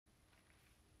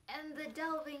And the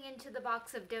delving into the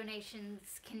box of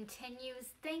donations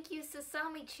continues. Thank you,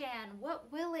 Sasami-chan. What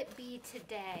will it be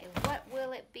today? What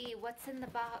will it be? What's in the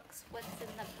box? What's in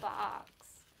the box?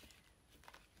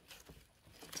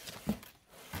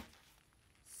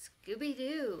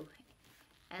 Scooby-Doo.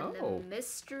 And the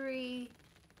mystery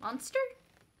monster?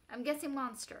 I'm guessing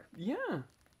monster. Yeah.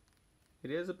 It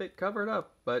is a bit covered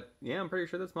up, but yeah, I'm pretty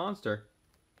sure that's monster.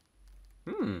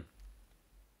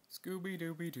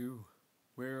 Scooby-Dooby-Doo,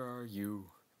 where are you?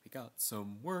 We got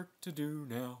some work to do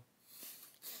now.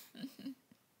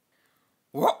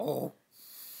 Whoa!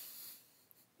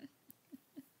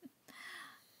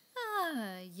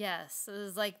 Yes, it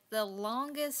was like the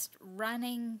longest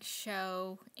running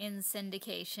show in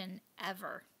syndication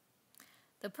ever.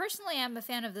 Though personally, I'm a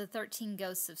fan of the 13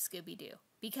 Ghosts of Scooby-Doo,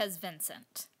 because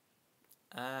Vincent.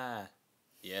 Ah,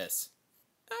 yes.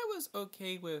 I was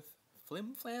okay with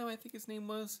Flim Flam, I think his name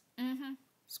was. Mm-hmm.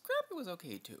 Scrappy was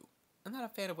okay too. I'm not a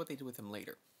fan of what they did with him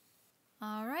later.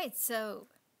 Alright, so,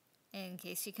 in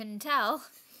case you couldn't tell,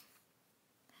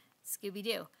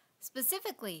 Scooby-Doo.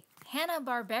 Specifically,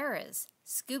 Hanna-Barbera's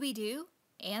Scooby-Doo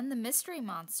and the Mystery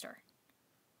Monster.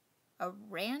 A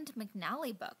Rand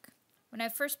McNally book. When I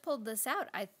first pulled this out,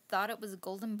 I thought it was a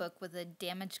golden book with a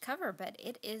damaged cover, but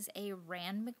it is a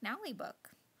Rand McNally book.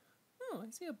 Oh,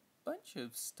 I see a bunch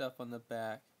of stuff on the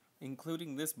back,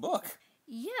 including this book.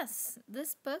 Yes,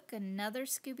 this book, another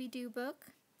Scooby-Doo book.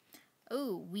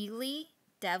 Oh, Wheelie,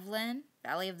 Devlin,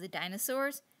 Valley of the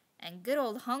Dinosaurs, and good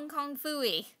old Hong Kong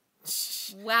Phooey.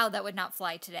 Wow, that would not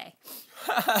fly today.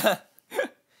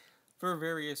 For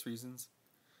various reasons.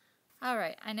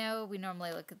 Alright, I know we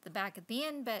normally look at the back at the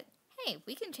end, but hey,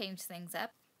 we can change things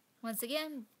up. Once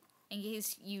again, in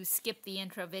case you skipped the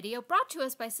intro video, brought to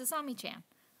us by Sasami-chan.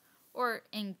 Or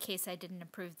in case I didn't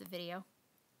approve the video.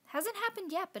 Hasn't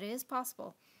happened yet, but it is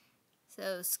possible.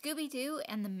 So, Scooby-Doo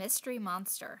and the Mystery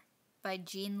Monster by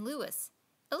Jean Lewis.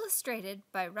 Illustrated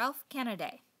by Ralph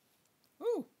Canaday.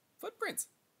 Ooh, footprints.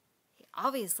 He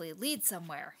obviously leads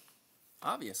somewhere.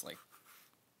 Obviously.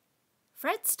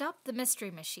 Fred stopped the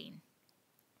mystery machine.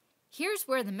 Here's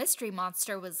where the mystery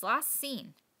monster was last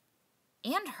seen.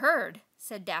 And heard,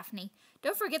 said Daphne.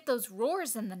 Don't forget those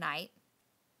roars in the night.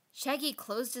 Shaggy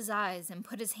closed his eyes and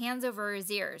put his hands over his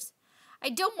ears. I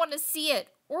don't want to see it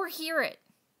or hear it.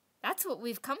 That's what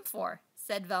we've come for,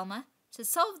 said Velma, to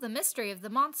solve the mystery of the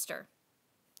monster.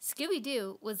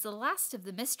 Scooby-Doo was the last of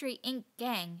the Mystery Inc.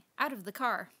 gang out of the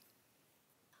car.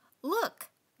 Look,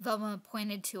 Velma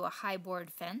pointed to a high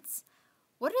board fence.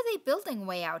 What are they building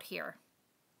way out here?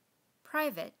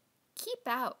 Private. Keep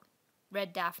out,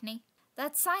 read Daphne.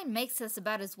 That sign makes us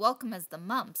about as welcome as the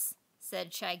mumps,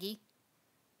 said Shaggy.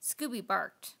 Scooby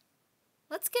barked.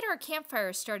 Let's get our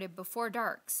campfire started before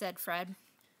dark, said Fred.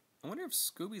 I wonder if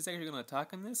Scooby's actually going to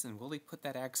talk on this, and will he put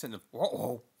that accent of,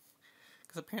 whoa?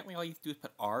 Because apparently all you have to do is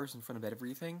put R's in front of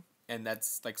everything, and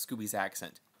that's like Scooby's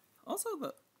accent. Also,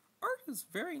 the art is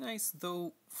very nice,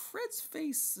 though Fred's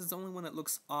face is the only one that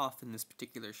looks off in this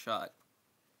particular shot.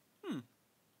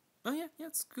 Oh yeah,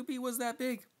 Scooby was that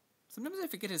big. Sometimes I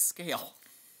forget his scale.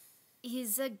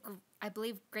 He's a, I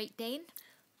believe, Great Dane?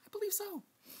 I believe so.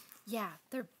 Yeah,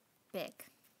 they're big.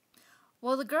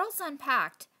 While the girls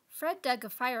unpacked, Fred dug a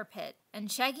fire pit,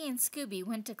 and Shaggy and Scooby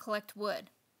went to collect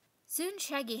wood. Soon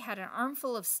Shaggy had an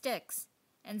armful of sticks,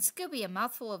 and Scooby a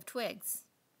mouthful of twigs,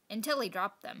 until he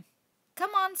dropped them.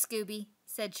 Come on, Scooby,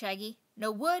 said Shaggy.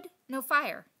 No wood, no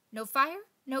fire. No fire,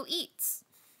 no eats.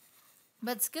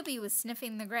 But Scooby was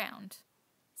sniffing the ground.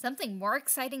 Something more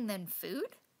exciting than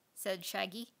food? Said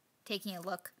Shaggy, taking a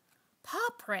look. Paw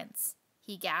prints,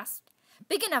 he gasped.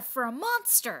 Big enough for a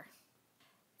monster!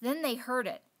 Then they heard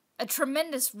it. A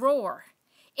tremendous roar.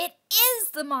 It is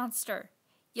the monster!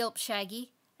 Yelped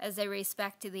Shaggy as they raced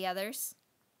back to the others.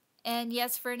 And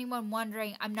yes, for anyone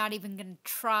wondering, I'm not even going to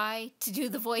try to do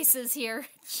the voices here.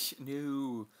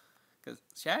 No, because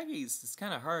Shaggy's is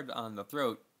kind of hard on the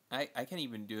throat. I can't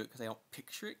even do it because I don't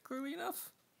picture it clearly enough.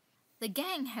 The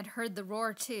gang had heard the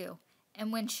roar too,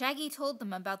 and when Shaggy told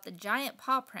them about the giant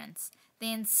paw prints,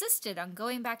 they insisted on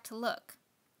going back to look.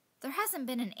 There hasn't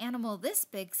been an animal this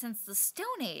big since the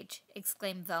Stone Age,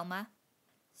 exclaimed Velma.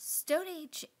 Stone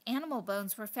Age animal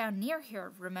bones were found near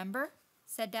here, remember?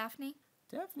 Said Daphne.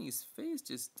 Daphne's face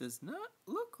just does not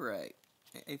look right.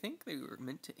 I think they were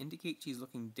meant to indicate she's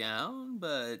looking down,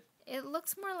 but... It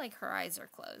looks more like her eyes are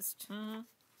closed. Mm-hmm.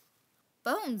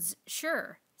 Bones,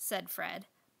 sure, said Fred,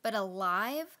 but a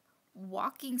live,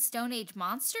 walking Stone Age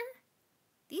monster?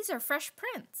 These are fresh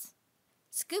prints.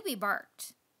 Scooby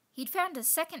barked. He'd found a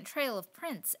second trail of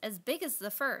prints as big as the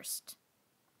first.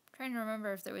 I'm trying to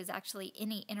remember if there was actually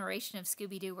any iteration of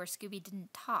Scooby-Doo where Scooby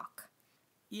didn't talk.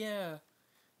 Yeah.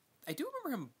 I do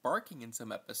remember him barking in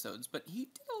some episodes, but he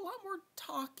did a lot more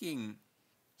talking.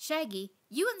 Shaggy,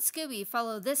 you and Scooby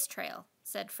follow this trail,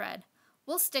 said Fred.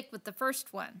 We'll stick with the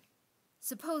first one.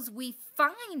 Suppose we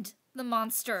find the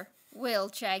monster,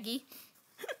 wailed Shaggy.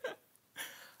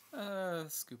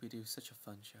 Scooby-Doo, such a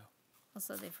fun show.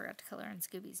 Also, they forgot to color in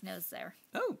Scooby's nose there.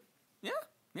 Oh, yeah.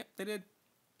 Yep, they did.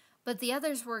 But the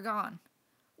others were gone.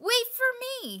 Wait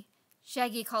for me,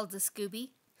 Shaggy called to Scooby,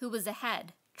 who was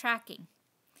ahead, tracking.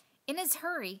 In his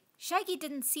hurry, Shaggy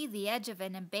didn't see the edge of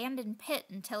an abandoned pit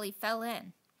until he fell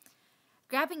in.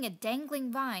 Grabbing a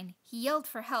dangling vine, he yelled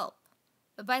for help.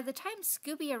 But by the time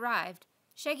Scooby arrived,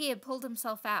 Shaggy had pulled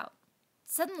himself out.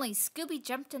 Suddenly, Scooby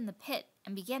jumped in the pit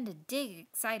and began to dig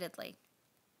excitedly.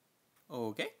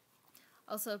 Okay.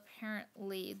 Also,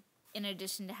 apparently, in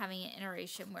addition to having an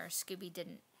iteration where Scooby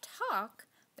didn't talk,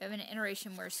 we have an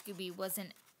iteration where Scooby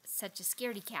wasn't such a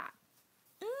scaredy cat.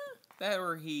 That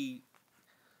or he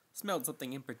smelled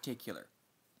something in particular.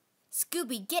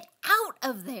 Scooby, get out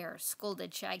of there,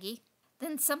 scolded Shaggy.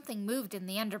 Then something moved in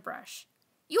the underbrush.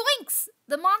 Yoinks!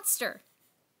 The monster!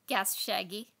 Gasped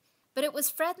Shaggy. But it was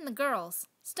Fred and the girls,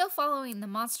 still following the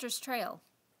monster's trail.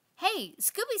 Hey,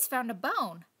 Scooby's found a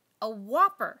bone. A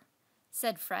whopper,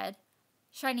 said Fred,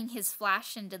 shining his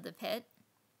flash into the pit.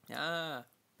 Ah.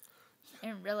 I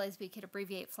didn't realize we could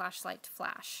abbreviate flashlight to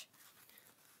flash.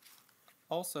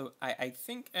 Also, I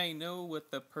think I know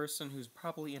what the person who's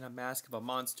probably in a mask of a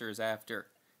monster is after.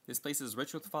 This place is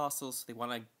rich with fossils, so they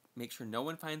want to make sure no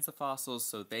one finds the fossils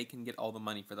so they can get all the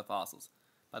money for the fossils.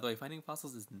 By the way, finding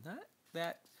fossils is not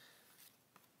that...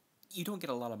 You don't get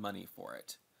a lot of money for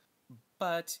it.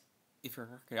 But if you're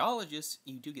an archaeologist,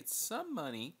 you do get some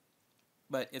money,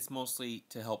 but it's mostly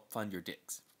to help fund your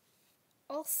digs.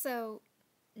 Also,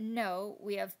 no,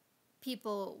 we have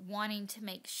people wanting to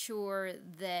make sure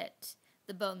that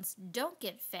the bones don't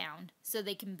get found so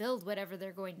they can build whatever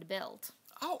they're going to build.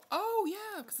 Oh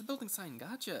yeah, because the building sign,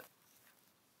 gotcha.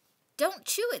 Don't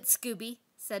chew it, Scooby,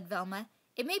 said Velma.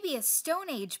 It may be a Stone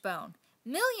Age bone,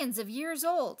 millions of years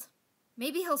old.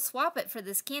 Maybe he'll swap it for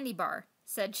this candy bar,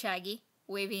 said Shaggy,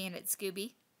 waving it at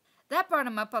Scooby. That brought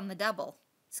him up on the double.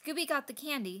 Scooby got the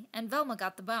candy, and Velma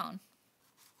got the bone.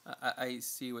 I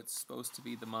see what's supposed to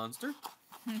be the monster.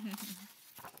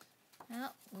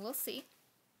 Well, we'll see.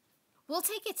 We'll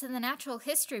take it to the Natural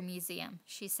History Museum,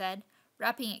 she said,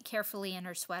 wrapping it carefully in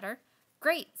her sweater.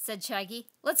 Great, said Shaggy.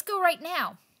 Let's go right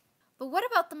now. But what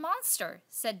about the monster?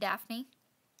 Said Daphne.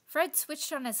 Fred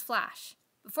switched on his flash.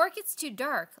 Before it gets too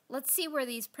dark, let's see where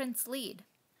these prints lead.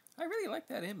 I really like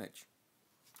that image.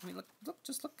 I mean,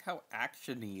 just look how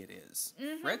actiony it is.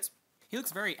 Mm-hmm. He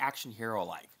looks very action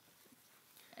hero-like.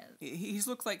 He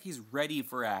looks like he's ready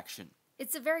for action.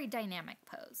 It's a very dynamic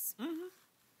pose. Mm-hmm.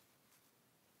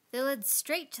 They led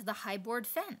straight to the high board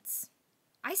fence.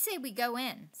 I say we go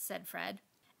in, said Fred.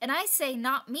 And I say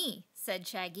not me, said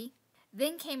Shaggy.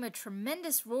 Then came a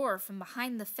tremendous roar from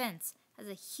behind the fence as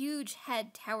a huge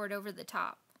head towered over the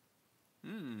top.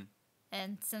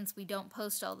 And since we don't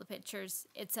post all the pictures,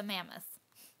 it's a mammoth.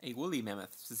 A woolly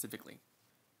mammoth, specifically.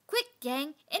 Quick,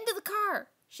 gang, into the car,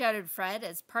 shouted Fred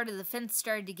as part of the fence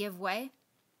started to give way.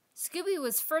 Scooby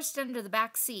was first under the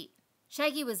back seat.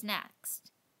 Shaggy was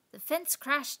next. The fence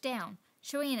crashed down,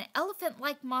 showing an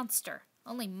elephant-like monster,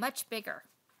 only much bigger.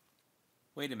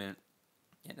 Wait a minute.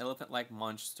 An elephant-like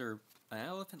monster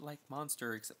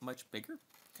except much bigger?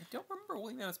 I don't remember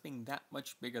woolly mammoths being that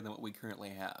much bigger than what we currently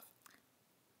have.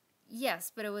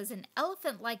 Yes, but it was an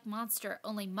elephant-like monster,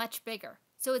 only much bigger.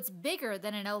 So it's bigger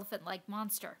than an elephant-like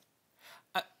monster.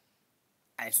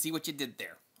 I see what you did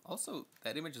there. Also,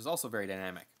 that image is also very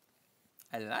dynamic.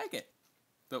 I like it.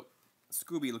 Though,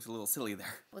 Scooby looks a little silly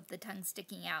there. With the tongue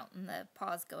sticking out and the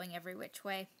paws going every which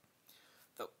way.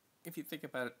 Though, if you think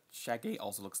about it, Shaggy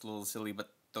also looks a little silly,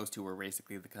 but those two were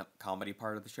basically the comedy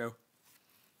part of the show.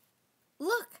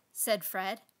 Look, said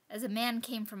Fred, as a man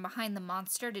came from behind the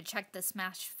monster to check the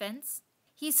smashed fence.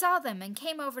 He saw them and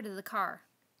came over to the car.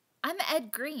 I'm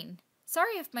Ed Green.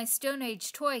 Sorry if my Stone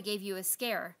Age toy gave you a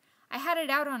scare. I had it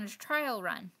out on a trial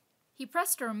run. He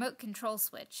pressed a remote control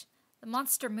switch. The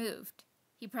monster moved.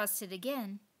 He pressed it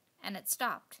again, and it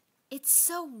stopped. It's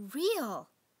so real,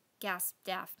 gasped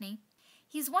Daphne.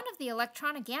 He's one of the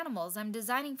electronic animals I'm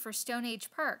designing for Stone Age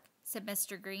Park, said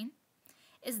Mr. Green.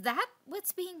 Is that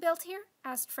what's being built here?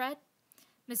 Asked Fred.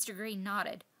 Mr. Green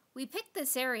nodded. We picked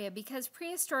this area because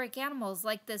prehistoric animals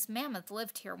like this mammoth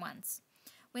lived here once.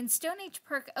 When Stone Age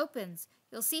Park opens,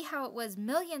 you'll see how it was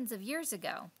millions of years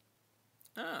ago.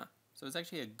 Ah, so it's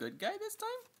actually a good guy this time?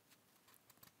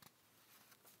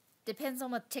 Depends on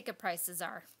what ticket prices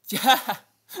are. Yeah!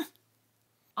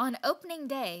 On opening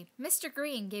day, Mr.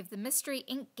 Green gave the Mystery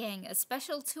Ink Gang a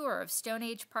special tour of Stone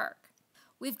Age Park.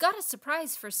 "We've got a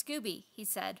surprise for Scooby," he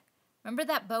said. "Remember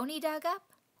that bone he dug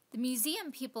up?" "The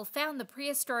museum people found the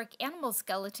prehistoric animal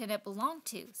skeleton it belonged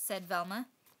to," said Velma.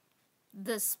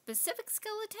 "The specific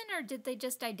skeleton, or did they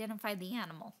just identify the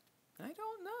animal?" I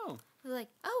don't know. They're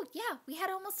like, "Oh, yeah, we had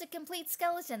almost a complete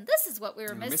skeleton. This is what we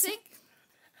were missing."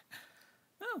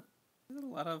 Oh, there's a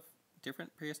lot of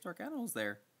different prehistoric animals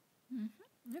there. Mm-hmm.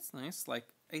 That's nice. Like,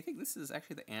 I think this is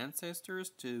actually the ancestors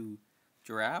to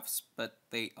giraffes, but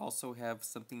they also have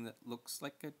something that looks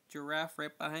like a giraffe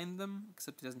right behind them,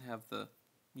 except it doesn't have the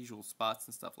usual spots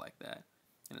and stuff like that.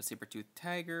 And a saber-toothed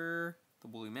tiger, the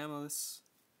woolly mammoths.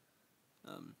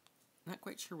 Not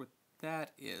quite sure what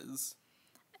that is.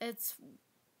 It's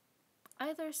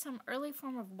either some early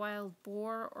form of wild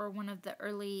boar or one of the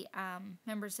early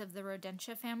members of the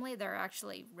Rodentia family. There are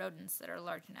actually rodents that are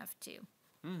large enough to,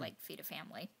 feed a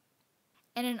family.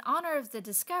 And in honor of the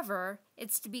discoverer,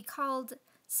 it's to be called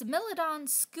Similodon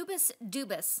Scubus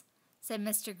Dubus, said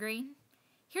Mr. Green.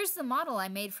 "Here's the model I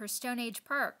made for Stone Age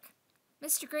Park."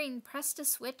 Mr. Green pressed a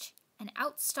switch, and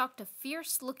out stalked a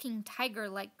fierce-looking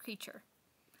tiger-like creature.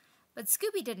 But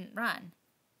Scooby didn't run.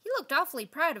 He looked awfully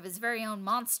proud of his very own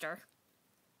monster.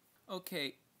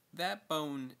 Okay, that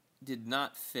bone did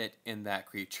not fit in that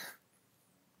creature.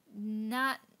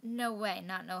 No way,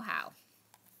 not no how.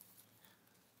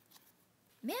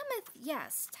 Mammoth,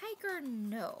 yes. Tiger,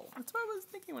 no. That's what I was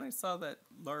thinking when I saw that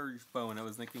large bone. I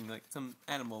was thinking like some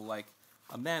animal like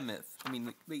a mammoth. I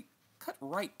mean, they cut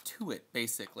right to it,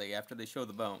 basically, after they show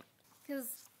the bone.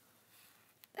 Because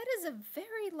that is a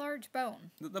very large bone.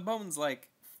 The bone's like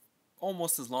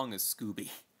almost as long as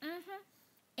Scooby.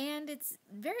 And it's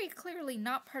very clearly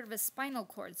not part of a spinal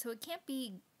cord, so it can't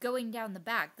be going down the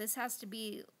back. This has to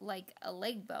be like a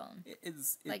leg bone.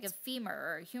 It's like a femur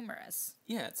or a humerus.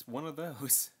 Yeah, it's one of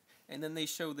those. And then they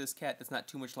show this cat that's not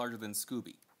too much larger than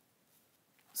Scooby.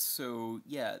 So,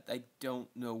 yeah, I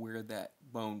don't know where that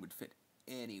bone would fit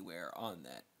anywhere on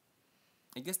that.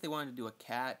 I guess they wanted to do a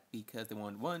cat because they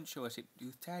wanted, one, show a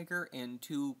saber-toothed tiger, and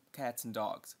two, cats and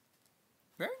dogs.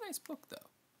 Very nice book, though.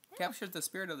 Yeah. Captures the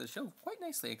spirit of the show quite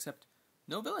nicely, except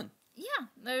no villain. Yeah,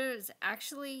 there's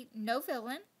actually no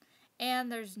villain, and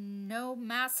there's no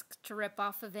mask to rip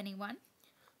off of anyone.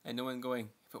 And no one going,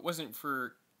 if it wasn't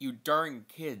for you darn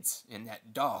kids and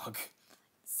that dog.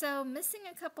 So, missing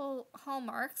a couple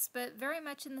hallmarks, but very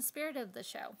much in the spirit of the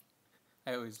show.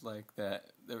 I always like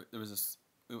that. There was this,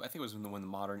 I think it was one of the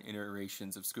modern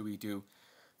iterations of Scooby-Doo.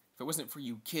 If it wasn't for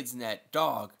you kids and that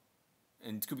dog.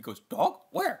 And Scooby goes, dog?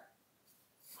 Where?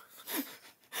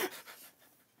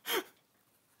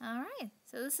 All right,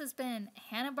 so this has been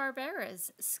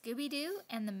Hanna-Barbera's Scooby-Doo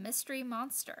and the Mystery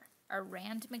Monster, a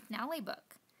Rand McNally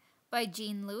book, by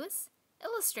Jean Lewis,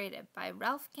 illustrated by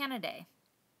Ralph Canaday.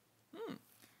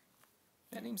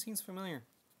 That name seems familiar.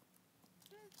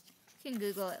 You can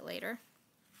Google it later.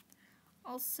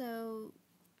 Also,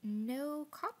 no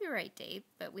copyright date,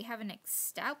 but we have an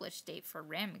established date for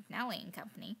Rand McNally and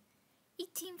Company,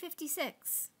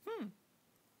 1856.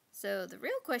 So the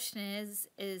real question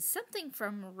is something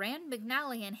from Rand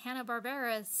McNally and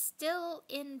Hanna-Barbera still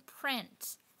in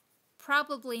print?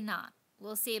 Probably not.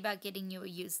 We'll see about getting you a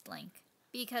used link.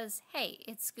 Because, hey,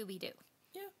 it's Scooby-Doo.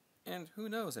 Yeah, and who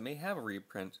knows, it may have a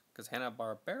reprint, because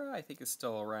Hanna-Barbera, I think, is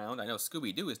still around. I know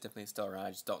Scooby-Doo is definitely still around,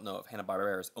 I just don't know if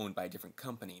Hanna-Barbera is owned by a different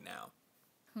company now.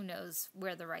 Who knows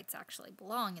where the rights actually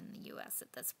belong in the U.S.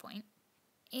 at this point.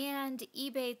 And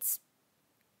Ebates,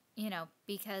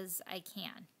 because I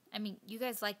can. I mean, you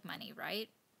guys like money, right?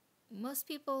 Most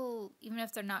people, even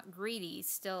if they're not greedy,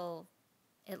 still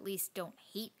at least don't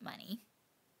hate money.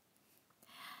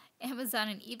 Amazon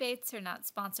and Ebates are not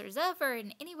sponsors of or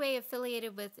in any way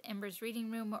affiliated with Ember's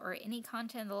Reading Room or any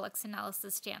content of the Lux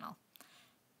Analysis channel.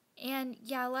 And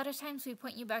yeah, a lot of times we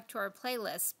point you back to our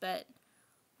playlist, but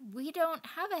we don't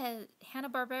have a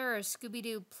Hanna-Barbera or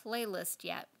Scooby-Doo playlist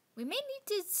yet. We may need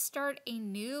to start a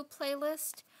new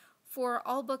playlist for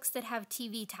all books that have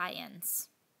TV tie-ins.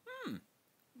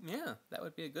 Yeah, that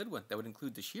would be a good one. That would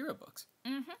include the She-Ra books.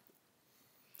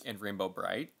 And Rainbow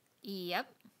Bright.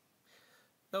 Yep.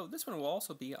 Though this one will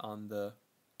also be on the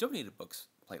donated books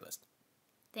playlist.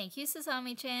 Thank you,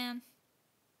 Sasami-chan.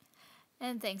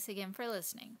 And thanks again for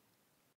listening.